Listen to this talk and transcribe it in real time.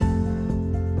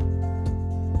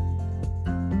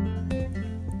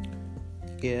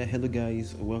Yeah, hello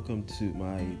guys, welcome to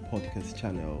my podcast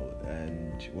channel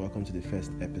and welcome to the first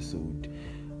episode.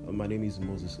 My name is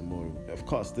Moses Umoru. Of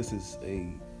course, this is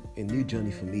a new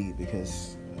journey for me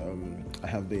because I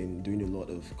have been doing a lot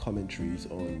of commentaries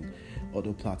on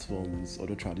other platforms,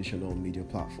 other traditional media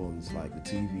platforms like the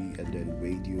TV and then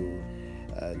radio,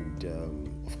 and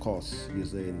of course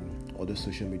using other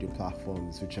social media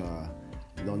platforms which are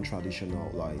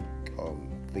non-traditional like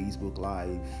Facebook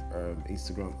Live,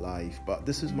 Instagram Live. But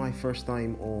this is my first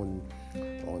time on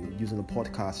using a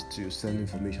podcast to send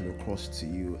information across to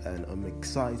you, and I'm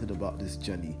excited about this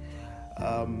journey.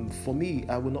 For me,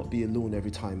 I will not be alone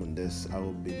every time on this. I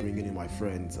will be bringing in my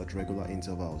friends at regular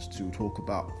intervals to talk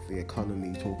about the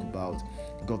economy, talk about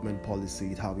government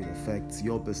policy, how it affects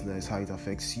your business, how it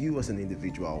affects you as an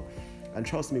individual. And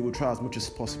trust me, we'll try as much as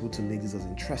possible to make this as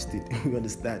interesting. We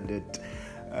understand that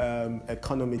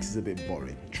economics is a bit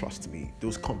boring, trust me.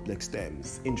 Those complex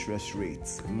terms, interest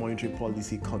rates, monetary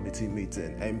policy committee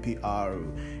meeting,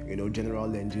 MPR, general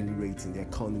lending rates in the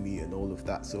economy and all of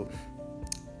that. So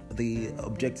the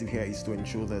objective here is to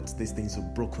ensure that these things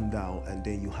are broken down and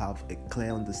then you have a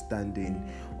clear understanding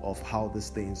of how these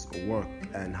things work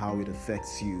and how it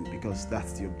affects you, because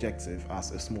that's the objective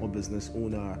as a small business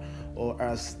owner or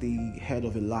as the head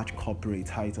of a large corporate,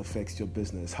 how it affects your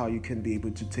business, how you can be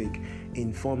able to take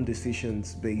informed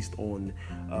decisions based on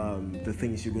the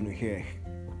things you're going to hear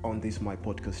on this my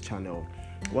podcast channel.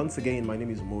 Once again, my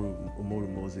name is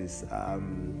Umoru Moses.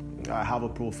 I have a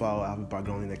profile, I have a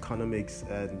background in economics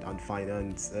and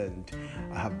finance, and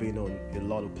I have been on a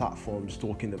lot of platforms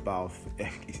talking about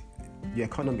the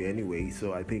economy anyway.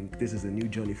 So I think this is a new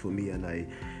journey for me, and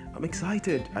I'm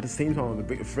excited. At the same time, I'm a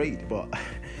bit afraid, but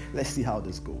let's see how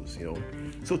this goes,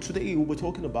 So today we're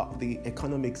talking about the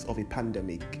economics of a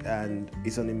pandemic, and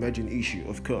it's an emerging issue.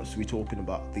 Of course, we're talking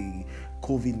about the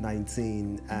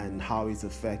COVID-19 and how it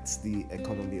affects the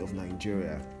economy of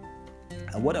Nigeria.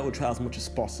 And what I will try as much as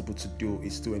possible to do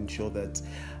is to ensure that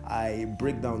I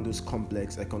break down those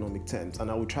complex economic terms, and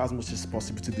I will try as much as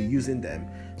possible to be using them.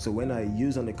 So when I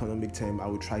use an economic term, I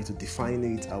will try to define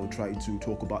it, I will try to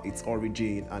talk about its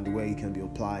origin and the way it can be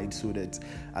applied, so that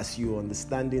as you're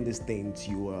understanding these things,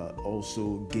 you are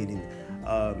also gaining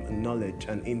knowledge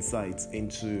and insights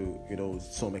into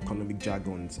some economic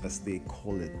jargons, as they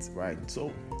call it, right?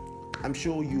 So I'm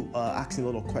sure you are asking a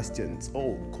lot of questions.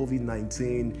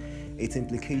 COVID-19, its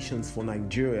implications for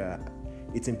Nigeria,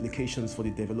 its implications for the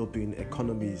developing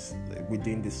economies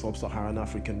within the sub-Saharan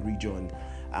African region,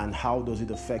 and how does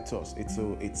it affect us? It's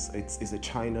a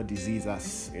China disease,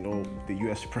 as the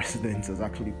US president has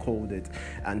actually called it.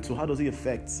 And so how does it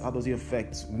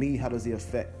affect me? How does it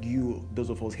affect you,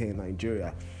 those of us here in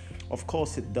Nigeria? Of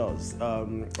course it does.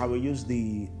 I will use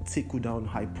the trickle-down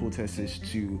hypothesis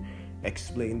to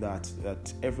explain that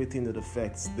everything that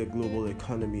affects the global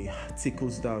economy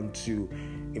trickles down to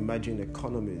emerging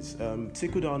economies.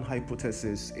 Trickle-down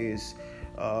hypothesis is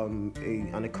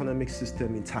an economic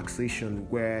system in taxation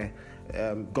where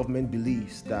government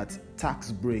believes that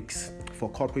tax breaks for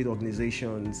corporate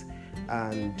organizations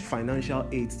and financial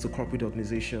aids to corporate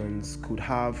organizations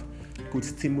could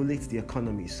stimulate the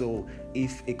economy. So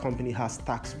if a company has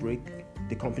tax break,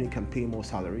 the company can pay more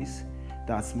salaries.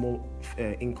 That's more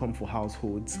income for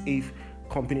households. If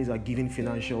companies are giving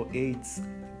financial aids,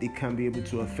 they can be able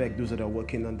to affect those that are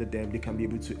working under them. They can be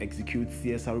able to execute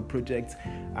CSR projects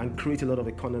and create a lot of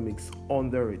economics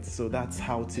under it. So that's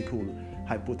how trickle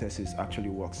hypothesis actually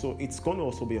works. So it's going to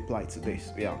also be applied to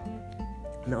this. Yeah.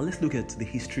 Now let's look at the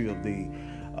history of the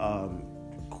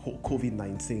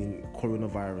COVID-19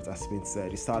 coronavirus, as been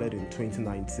said. It started in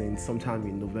 2019, sometime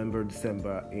in November,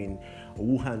 December, in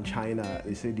Wuhan, China.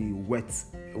 They say the wet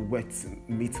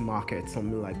meat market,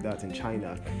 something like that in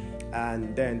China.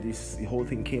 And then the whole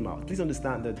thing came out. Please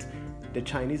understand that the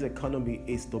Chinese economy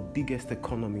is the biggest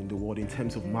economy in the world in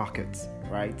terms of markets,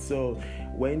 right? So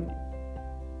when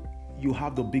you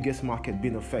have the biggest market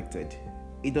being affected,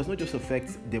 it does not just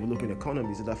affect developing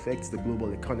economies, it affects the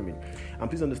global economy. And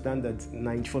please understand that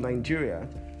for Nigeria,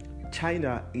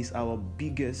 China is our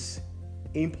biggest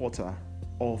importer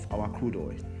of our crude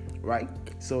oil, right?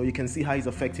 So you can see how it's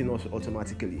affecting us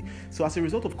automatically. So as a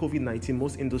result of COVID-19,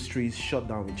 most industries shut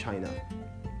down in China.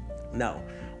 Now,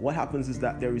 what happens is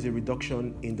that there is a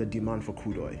reduction in the demand for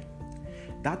crude oil.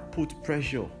 That put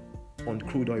pressure on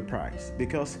crude oil price,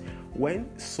 because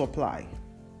when supply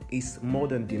is more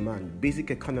than demand,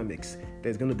 basic economics,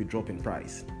 there's going to be a drop in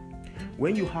price.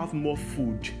 When you have more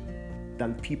food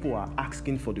than people are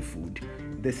asking for the food,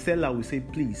 the seller will say,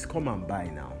 please come and buy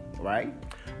now, right?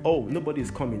 Oh, nobody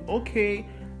is coming. Okay,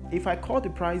 if I cut the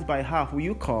price by half, will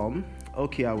you come?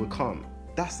 Okay, I will come.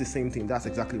 That's the same thing. That's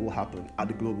exactly what happened at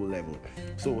the global level.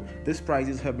 So these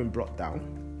prices have been brought down,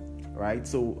 right?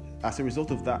 So as a result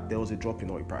of that, there was a drop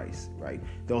in oil price, right?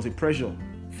 There was a pressure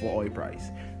for oil price.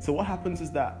 So what happens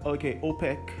is that, okay,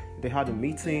 OPEC, they had a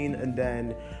meeting, and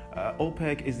then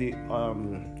OPEC is the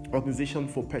Organization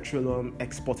for Petroleum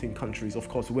Exporting Countries, of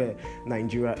course, where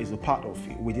Nigeria is a part of.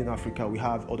 Within Africa, we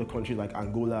have other countries like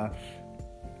Angola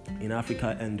in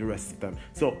Africa and the rest of them.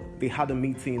 So they had a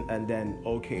meeting, and then,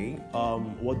 okay,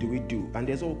 what do we do? And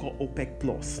there's what we call OPEC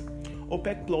Plus.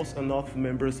 OPEC Plus are not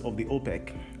members of the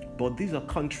OPEC, but these are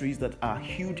countries that are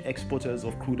huge exporters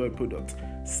of crude oil products.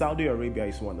 Saudi Arabia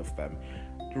is one of them.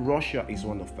 Russia is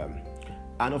one of them.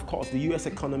 And of course, the US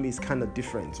economy is kind of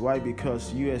different. Why?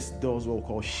 Because US does what we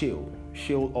call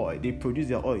shale oil. They produce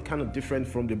their oil kind of different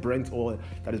from the Brent oil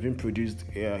that has been produced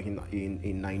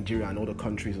in Nigeria and other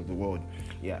countries of the world.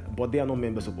 Yeah, but they are not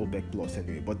members of OPEC Plus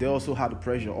anyway. But they also had the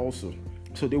pressure also.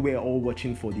 So they were all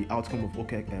watching for the outcome of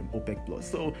OPEC Plus.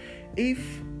 So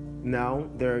if now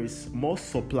there is more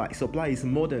supply is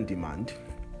more than demand,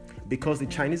 because the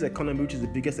Chinese economy, which is the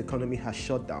biggest economy, has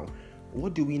shut down,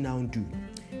 what do we now do?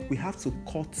 We have to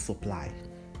cut supply.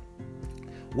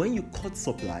 When you cut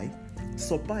supply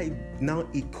now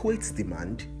equates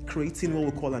demand, creating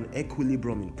what we call an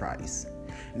equilibrium in price.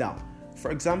 Now,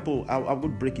 for example, I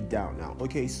would break it down now.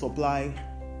 Okay, supply,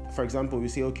 for example, we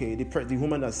say, okay, the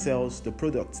woman that sells the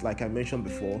products, like I mentioned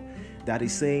before, that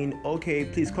is saying, okay,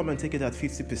 please come and take it at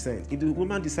 50%. If the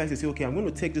woman decides to say, okay, I'm going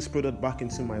to take this product back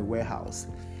into my warehouse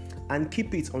and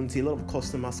keep it until a lot of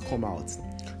customers come out.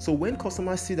 So when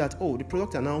customers see that, oh, the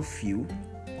products are now few,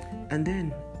 and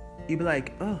then you'll be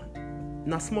like, oh,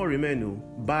 na small remain,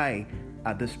 buy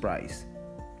at this price.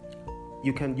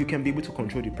 You can be able to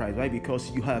control the price, right?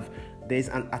 Because there's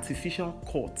an artificial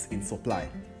cut in supply,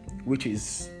 which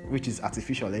is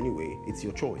artificial anyway. It's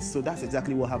your choice. So that's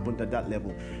exactly what happened at that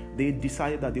level. They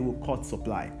decided that they will cut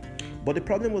supply. But the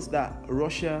problem was that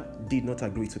Russia did not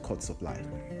agree to cut supply.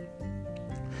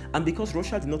 And because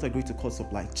Russia did not agree to cut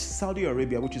supply, Saudi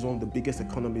Arabia, which is one of the biggest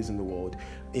economies in the world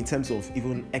in terms of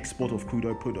even export of crude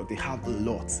oil products, they have a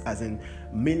lot, as in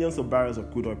millions of barrels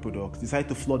of crude oil products, decided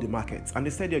to flood the markets. And they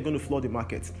said they're going to flood the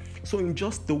markets. So in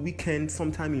just the weekend,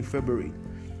 sometime in February,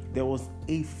 there was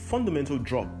a fundamental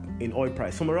drop in oil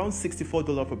price from around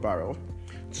 $64 per barrel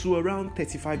to around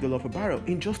 $35 per barrel.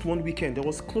 In just one weekend, there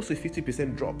was close to a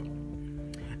 50% drop.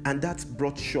 And that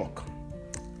brought shock.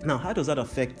 Now, how does that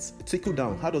trickle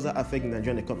down? How does that affect the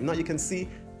Nigerian economy? Now, you can see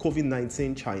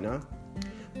COVID-19, China,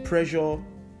 pressure,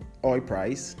 oil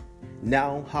price.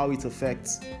 Now, how it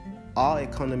affects our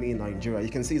economy in Nigeria. You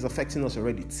can see it's affecting us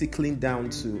already, trickling down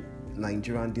to the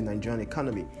Nigerian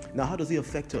economy. Now, how does it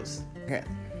affect us? Okay.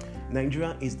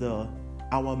 Nigeria is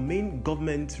our main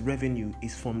government revenue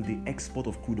is from the export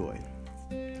of crude oil.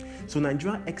 So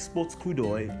Nigeria exports crude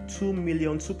oil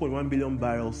 2.1 billion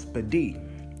barrels per day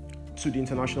to the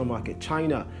international market,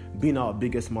 China being our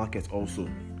biggest market also.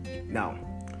 Now,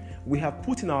 we have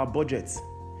put in our budget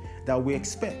that we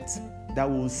expect that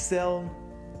we'll sell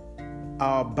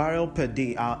our barrel per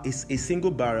day, a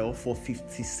single barrel, for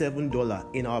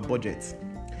 $57 in our budget.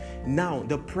 Now,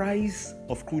 the price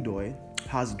of crude oil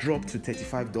has dropped to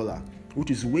 $35,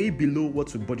 which is way below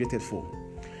what we budgeted for.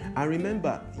 And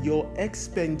remember, your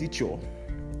expenditure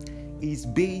is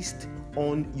based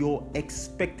on your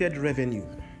expected revenue.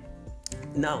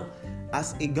 Now,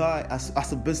 as a guy,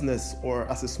 as a business or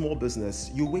as a small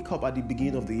business, you wake up at the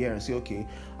beginning of the year and say, okay,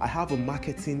 I have a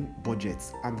marketing budget.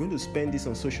 I'm going to spend this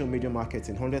on social media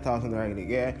marketing, 100,000 naira in a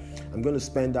year. I'm going to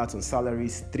spend that on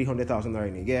salaries, 300,000 naira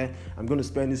in a year. I'm going to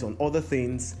spend this on other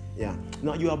things. Yeah.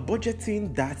 Now, you are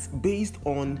budgeting that based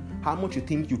on how much you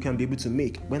think you can be able to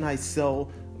make. When I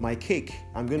sell my cake,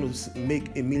 I'm going to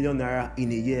make $1 million naira in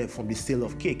a year from the sale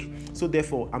of cake. So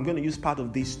therefore, I'm going to use part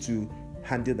of this to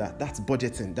handle that. That's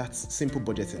budgeting. That's simple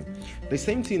budgeting. The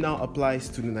same thing now applies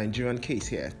to the Nigerian case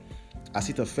here, as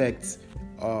it affects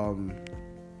the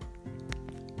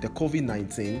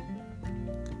COVID-19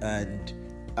 and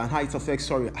how it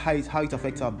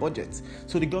affects our budget.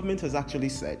 So the government has actually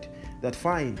said that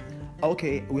fine,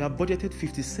 okay, we have budgeted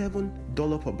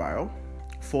 $57 per barrel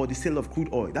for the sale of crude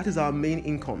oil. That is our main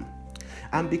income.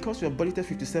 And because we have budgeted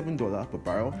 $57 per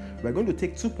barrel, we're going to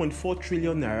take 2.4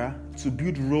 trillion naira to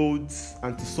build roads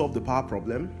and to solve the power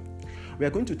problem. We are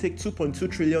going to take 2.2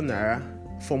 trillion naira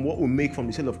from what we make from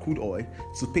the sale of crude oil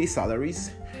to pay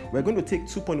salaries. We're going to take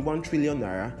 2.1 trillion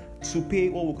naira to pay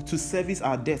to service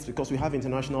our debts, because we have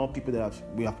international people that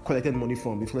we have collected money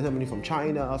from. We've collected money from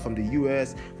China, from the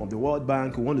US, from the World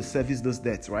Bank. We want to service those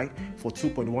debts, right? For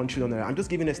 2.1 trillion naira. I'm just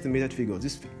giving estimated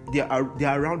figures. They are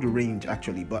around the range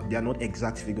actually, but they are not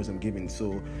exact figures I'm giving.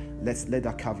 So let's let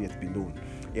that caveat be known.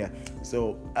 Yeah.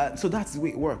 So that's the way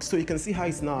it works. So you can see how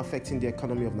it's now affecting the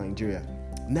economy of Nigeria.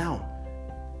 Now,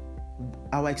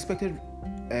 our expected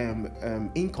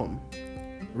income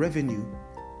revenue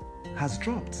has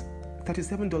dropped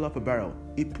 $37 per barrel.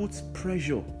 It puts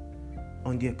pressure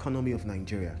on the economy of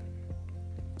Nigeria.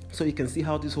 So you can see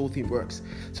how this whole thing works.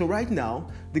 So right now,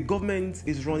 the government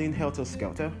is running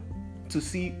helter-skelter to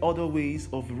see other ways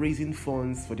of raising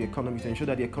funds for the economy to ensure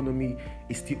that the economy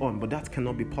is still on, but that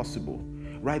cannot be possible,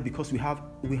 right? Because we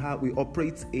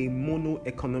operate a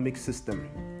mono-economic system.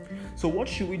 So what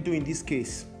should we do in this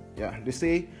case? Yeah, they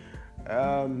say,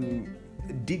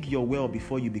 dig your well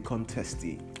before you become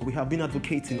thirsty. We have been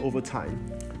advocating over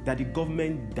time that the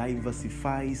government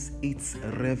diversifies its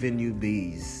revenue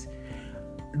base,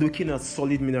 looking at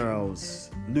solid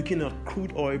minerals, looking at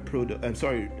crude oil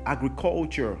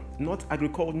agriculture,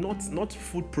 not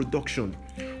food production,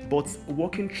 but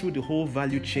working through the whole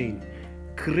value chain,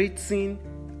 creating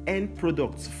end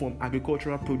products from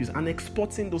agricultural produce and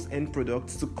exporting those end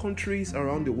products to countries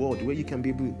around the world where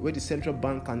the central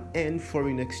bank can earn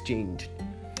foreign exchange.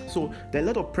 So there are a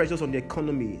lot of pressures on the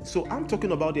economy. So I'm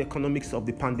talking about the economics of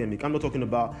the pandemic. I'm not talking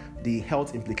about the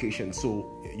health implications.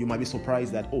 So you might be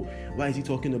surprised that, why is he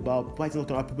talking about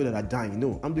people that are dying?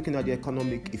 No, I'm looking at the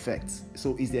economic effects.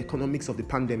 So it's the economics of the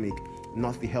pandemic,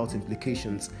 not the health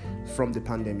implications from the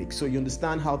pandemic. So you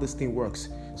understand how this thing works.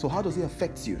 So how does it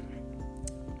affect you?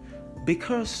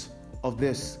 Because of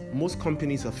this, most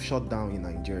companies have shut down in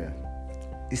Nigeria.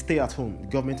 They stay at home. The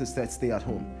government has said stay at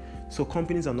home. So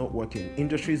companies are not working.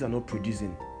 Industries are not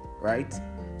producing, right?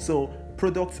 So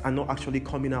products are not actually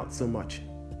coming out so much.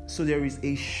 So there is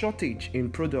a shortage in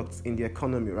products in the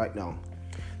economy right now.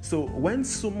 So when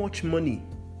so much money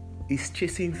is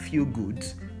chasing few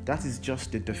goods, that is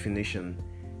just the definition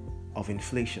of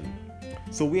inflation.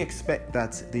 So we expect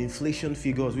that the inflation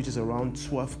figures, which is around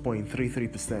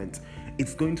 12.33%,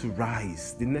 it's going to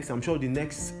rise. I'm sure the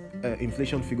next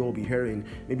inflation figure we'll be hearing,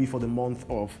 maybe for the month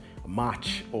of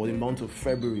March or the month of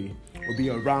February, will be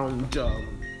around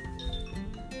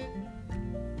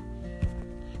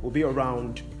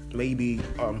maybe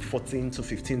 14 to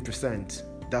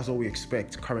 15%. That's what we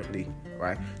expect currently,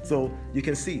 right? So you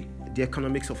can see the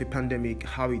economics of a pandemic,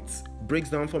 how it breaks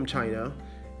down from China,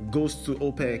 goes to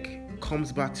OPEC,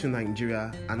 comes back to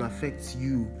Nigeria, and affects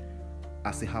you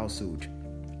as a household.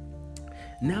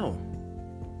 Now,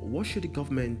 what should the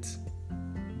government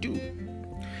do?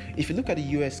 If you look at the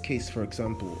US case, for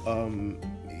example,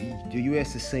 the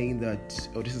US is saying that,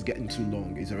 this is getting too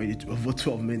long. It's already over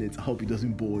 12 minutes. I hope it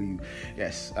doesn't bore you.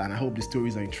 Yes, and I hope the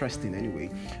stories are interesting anyway.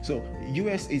 So,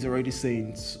 US is already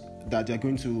saying that they're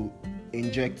going to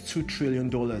inject $2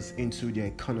 trillion into their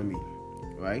economy,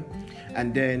 right?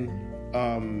 And then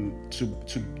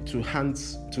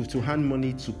to hand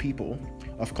money to people.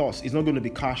 Of course, it's not going to be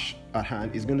cash at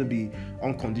hand. It's going to be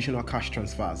unconditional cash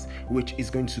transfers, which is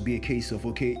going to be a case of,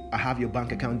 okay, I have your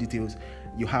bank account details.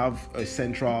 You have a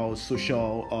central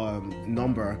social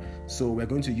number. So we're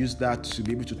going to use that to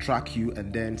be able to track you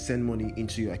and then send money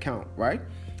into your account, right?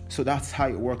 So that's how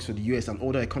it works for the US and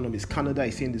other economies. Canada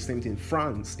is saying the same thing.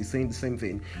 France is saying the same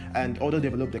thing. And other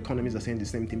developed economies are saying the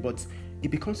same thing. But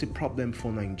it becomes a problem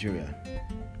for Nigeria.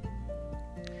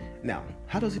 Now,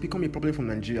 how does it become a problem for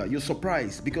Nigeria? You're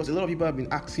surprised because a lot of people have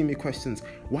been asking me questions.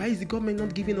 Why is the government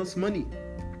not giving us money?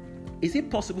 Is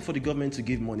it possible for the government to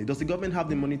give money? Does the government have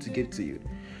the money to give to you?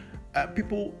 A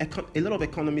lot of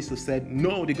economists have said,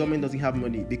 no, the government doesn't have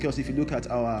money, because if you look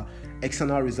at our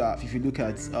external reserve, if you look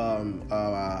at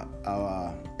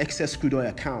our excess crude oil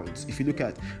accounts, if you look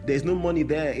at, there's no money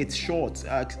there, it's short.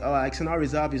 Our external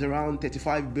reserve is around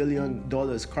 $35 billion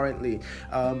currently.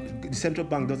 The central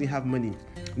bank doesn't have money.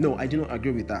 No, I do not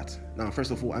agree with that. Now,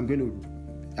 first of all, I'm going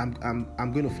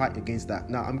to fight against that.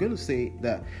 Now, I'm going to say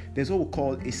that there's what we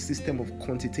call a system of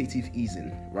quantitative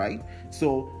easing, right?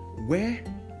 So where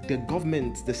the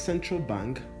government, the central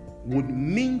bank, would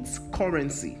mint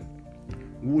currency,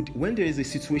 when there is a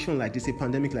situation like this, a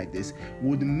pandemic like this,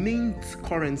 would mint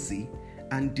currency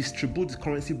and distribute the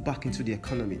currency back into the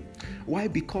economy. Why?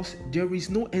 Because there is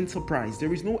no enterprise,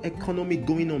 there is no economic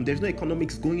going on, there's no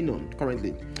economics going on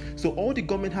currently. So all the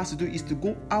government has to do is to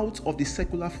go out of the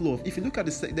circular flow. If you look at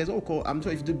there's what we call, I'm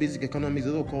sure if you do basic economics,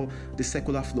 there's what we call the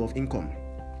circular flow of income,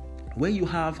 where you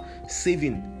have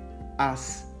saving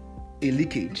as a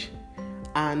leakage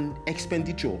and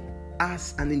expenditure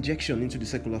as an injection into the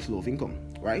circular flow of income,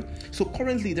 right? So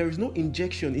currently there is no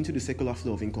injection into the circular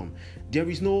flow of income. There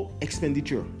is no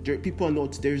expenditure. People are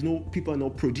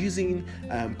not producing.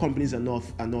 Companies are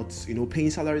not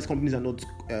paying salaries. Companies are not.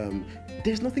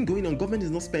 There's nothing going on. Government is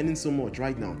not spending so much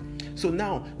right now. So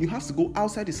now you have to go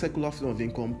outside the circular flow of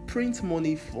income, mint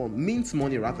money from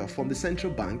the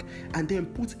central bank, and then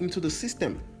put into the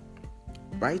system.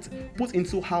 Right? Put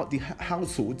into the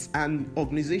households and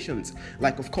organizations.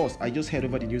 Like, of course, I just heard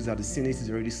over the news that the Senate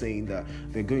is already saying that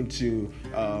they're going to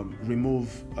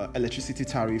remove electricity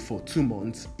tariff for 2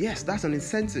 months. Yes, that's an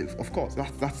incentive. Of course,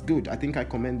 that's good. I think I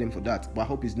commend them for that. But I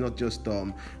hope it's not just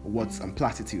words and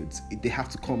platitudes. They have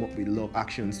to come up with a lot of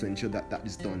actions to ensure that that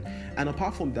is done. And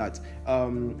apart from that,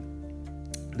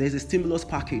 there's a stimulus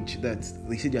package that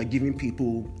they say they are giving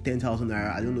people 10,000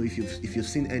 naira. I don't know if you've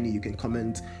seen any. You can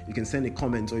comment. You can send a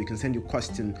comment or you can send your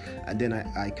question, and then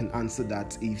I can answer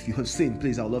that. If you have seen,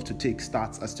 please, I would love to take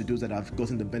stats as to those that have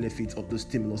gotten the benefits of the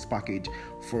stimulus package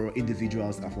for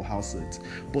individuals and for households.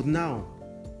 But now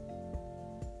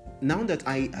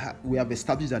that we have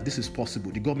established that this is possible,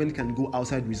 the government can go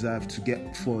outside reserve to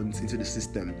get funds into the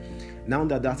system. Now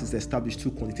that is established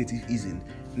through quantitative easing.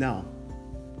 Now,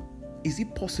 is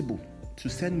it possible to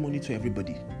send money to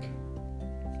everybody?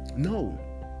 No.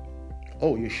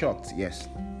 Oh, you're shocked? Yes.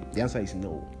 The answer is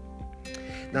no.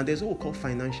 Now, there's what we call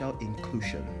financial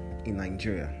inclusion in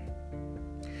Nigeria.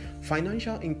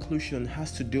 Financial inclusion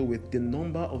has to do with the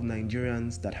number of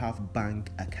Nigerians that have bank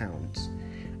accounts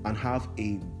and have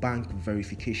a bank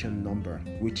verification number,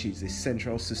 which is a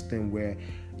central system where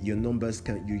your numbers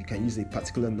you can use a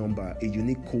particular number, a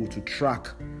unique code to track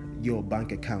your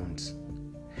bank accounts.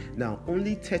 Now,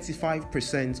 only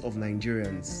 35% of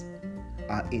Nigerians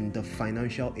are in the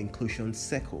financial inclusion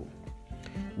circle.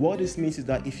 What this means is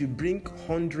that if you bring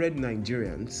 100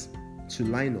 Nigerians to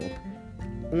line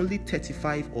up, only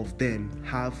 35 of them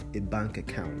have a bank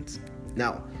account.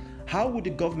 Now, how would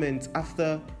the government,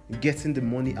 after getting the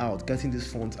money out, getting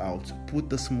these funds out, put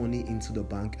this money into the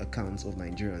bank accounts of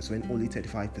Nigerians when only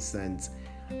 35%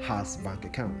 has bank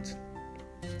accounts?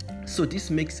 So this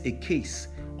makes a case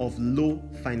of low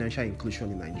financial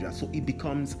inclusion in Nigeria. So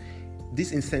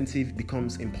this incentive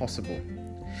becomes impossible.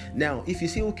 Now, if you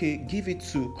say, okay, give it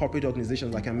to corporate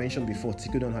organizations, like I mentioned before,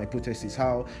 Tikudon hypothesis,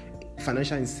 how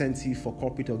financial incentive for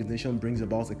corporate organization brings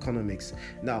about economics.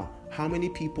 Now, how many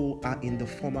people are in the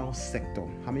formal sector?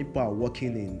 How many people are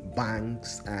working in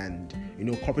banks and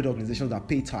corporate organizations that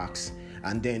pay tax,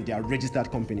 and then they are registered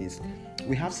companies?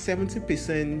 We have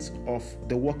 70% of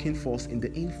the working force in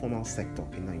the informal sector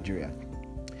in Nigeria.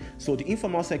 So the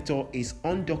informal sector is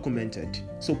undocumented.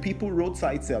 So people,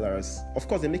 roadside sellers, of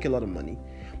course, they make a lot of money.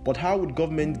 But how would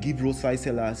government give roadside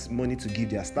sellers money to give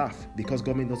their staff? Because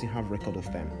government doesn't have record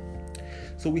of them.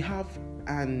 So we have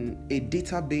a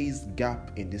database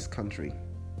gap in this country.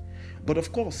 But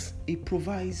of course, it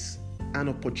provides an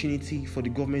opportunity for the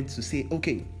government to say,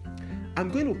 okay,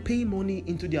 I'm going to pay money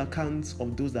into the accounts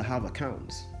of those that have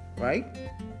accounts, right?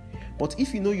 But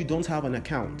if you know you don't have an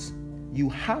account, you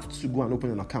have to go and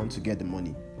open an account to get the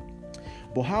money.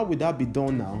 But how would that be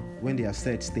done now when they are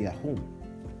said stay at home?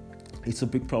 It's a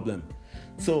big problem.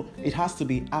 So it has to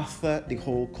be after the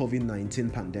whole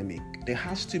COVID-19 pandemic. There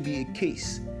has to be a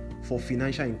case for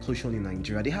financial inclusion in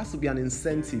Nigeria. There has to be an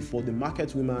incentive for the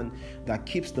market woman that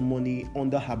keeps the money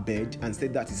under her bed and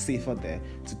said that it's safer there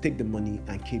to take the money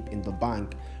and keep in the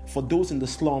bank. For those in the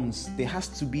slums, there has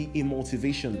to be a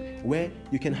motivation where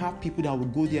you can have people that will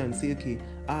go there and say, okay,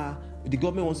 the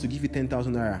government wants to give you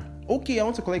 10,000 naira. Okay, I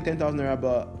want to collect 10,000 naira,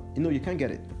 but you can't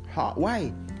get it. How?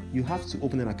 Why? You have to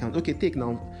open an account. Okay, take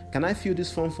now. Can I fill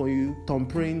this form for you?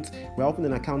 thumbprint. We'll open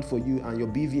an account for you and your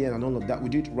BVN and all of that. We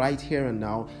do it right here and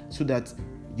now so that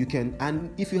you can. And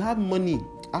if you have money,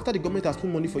 after the government has put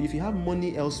money for you, if you have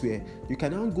money elsewhere, you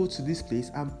can now go to this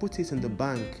place and put it in the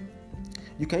bank.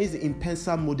 You can use the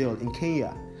M-Pesa model in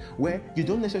Kenya, where you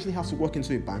don't necessarily have to work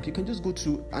into a bank. You can just go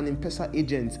to an M-Pesa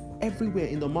agent everywhere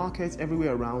in the markets,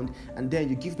 everywhere around, and then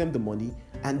you give them the money,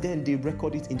 and then they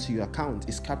record it into your account.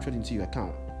 It's captured into your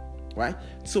account, right?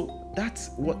 So that's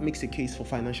what makes a case for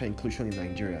financial inclusion in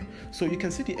Nigeria. So you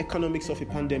can see the economics of a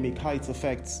pandemic, how it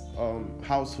affects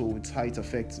households, how it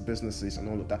affects businesses, and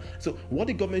all of that. So what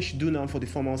the government should do now for the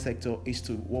formal sector is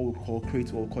to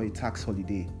create what we call a tax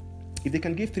holiday. If they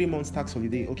can give 3 months tax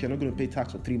holiday, okay, you're not going to pay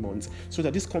tax for 3 months, so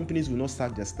that these companies will not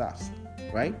sack their staffs,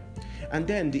 right? And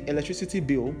then the electricity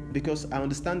bill, because I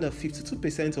understand that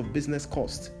 52% of business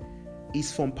cost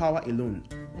is from power alone.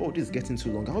 Oh, this is getting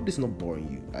too long. I hope this is not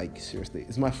boring you. Like, seriously,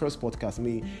 it's my first podcast.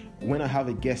 When I have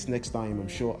a guest next time, I'm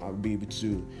sure I'll be able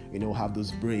to, have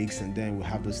those breaks, and then we'll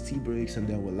have those tea breaks, and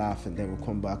then we'll laugh, and then we'll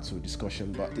come back to a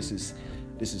discussion. But this is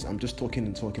I'm just talking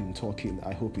and talking and talking.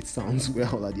 I hope it sounds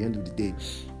well at the end of the day.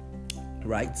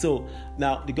 Right, so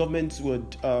now the government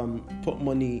would put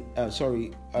money.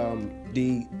 The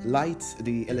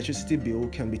electricity bill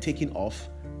can be taken off,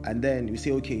 and then we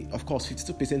say, okay, of course,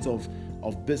 52%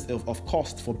 of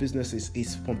cost for businesses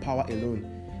is from power alone.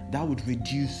 That would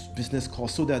reduce business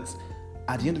costs, so that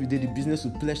at the end of the day, the business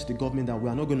would pledge to the government that we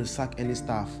are not going to sack any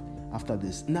staff after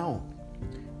this. Now,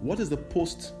 what is the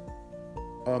post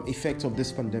effect of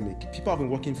this pandemic? People have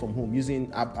been working from home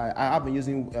I have been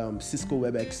using Cisco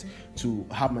WebEx to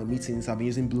have my meetings. I've been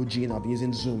using BlueJean, I've been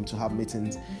using Zoom to have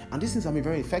meetings, and these things have been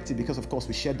very effective because, of course,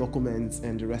 we share documents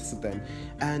and the rest of them,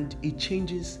 and it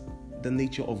changes the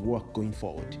nature of work going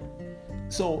forward.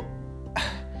 So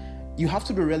you have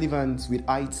to be relevant with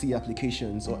IT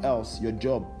applications, or else your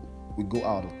job will go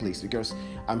out of place, because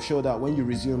I'm sure that when you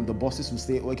resume, the bosses will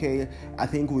say, okay, I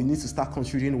think we need to start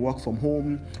considering work from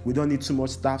home. We don't need too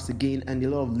much staffs again, and a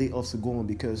lot of layoffs will go on,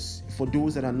 because for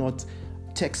those that are not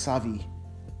tech savvy,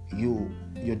 your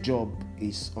job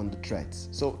is under threat.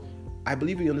 So I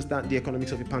believe we understand the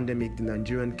economics of the pandemic, the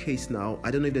Nigerian case now. I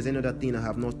don't know if there's any other thing I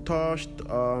have not touched.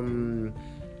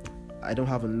 I don't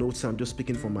have a note, so I'm just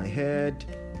speaking from my head.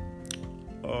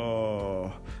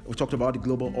 We talked about the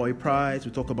global oil price.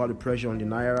 We talked about the pressure on the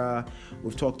naira.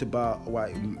 We've talked about,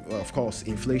 of course,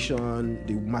 inflation,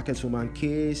 the market woman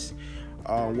case,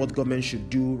 what government should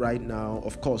do right now.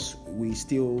 Of course, we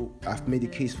still have made the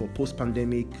case for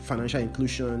post-pandemic financial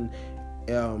inclusion.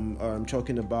 I'm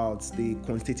talking about the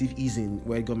quantitative easing,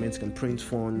 where governments can print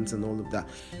funds and all of that.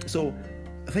 So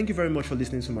thank you very much for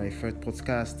listening to my first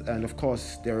podcast. And of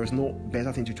course, there is no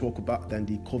better thing to talk about than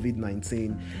the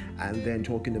COVID-19, and then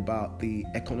talking about the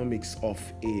economics of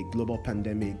a global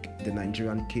pandemic, the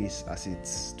Nigerian case as it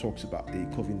talks about the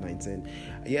COVID-19.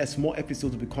 Yes, more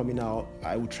episodes will be coming out.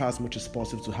 I will try as much as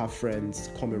possible to have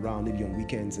friends come around maybe on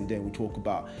weekends, and then we talk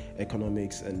about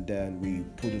economics, and then we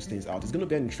put those things out. It's going to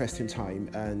be an interesting time,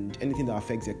 and anything that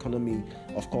affects the economy,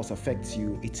 of course, affects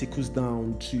you. It trickles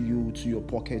down to you, to your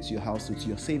pocket, to your house, to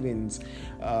your savings.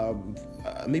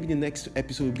 Maybe the next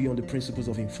episode will be on the principles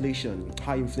of inflation,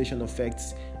 how inflation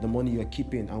affects the money you're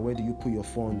keeping, and where do you put your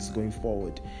funds going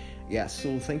forward. Yeah,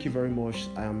 so thank you very much.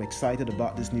 I am excited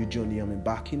about this new journey I'm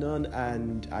embarking on,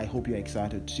 and I hope you're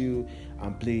excited too.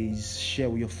 And please share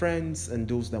with your friends and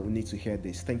those that will need to hear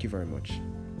this. Thank you very much.